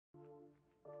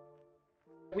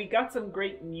We got some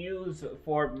great news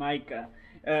for Micah.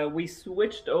 We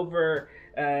switched over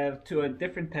to a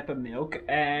different type of milk,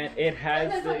 and it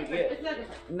has. It's not different. It's not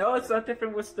different. No, it's not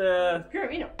different. What's the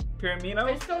Pyramino. Pyramino?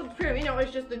 It's still Pyramino.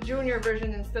 It's just the junior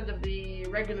version instead of the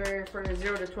regular for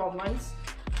 0 to 12 months.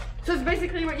 So it's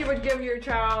basically what you would give your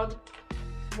child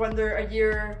when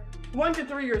they're 1 to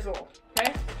 3 years old.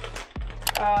 Okay.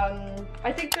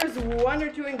 I think there's 1 or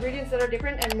 2 ingredients that are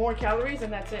different and more calories,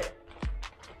 and that's it.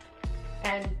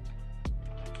 And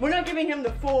we're not giving him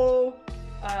the full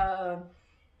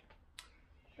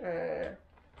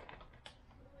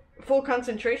full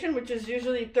concentration, which is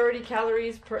usually 30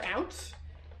 calories per ounce.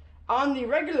 On the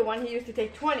regular one, he used to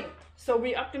take 20. So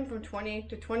we upped him from 20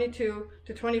 to 22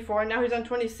 to 24. Now he's on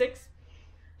 26.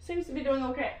 Seems to be doing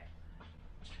okay.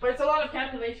 But it's a lot of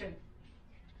calculation.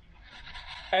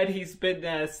 And he's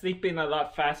been sleeping a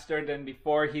lot faster than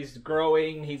before. He's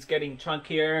growing. He's getting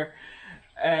chunkier.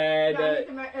 And I need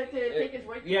to take his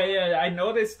weight. Yeah. I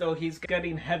noticed though he's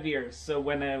getting heavier. So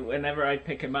whenever I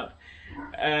pick him up,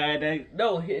 and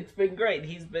no, it's been great.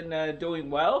 He's been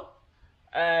doing well,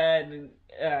 and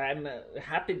I'm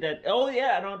happy that. Oh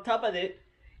yeah, and on top of it,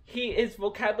 his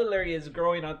vocabulary is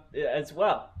growing up as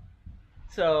well.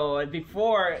 So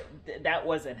before that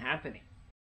wasn't happening.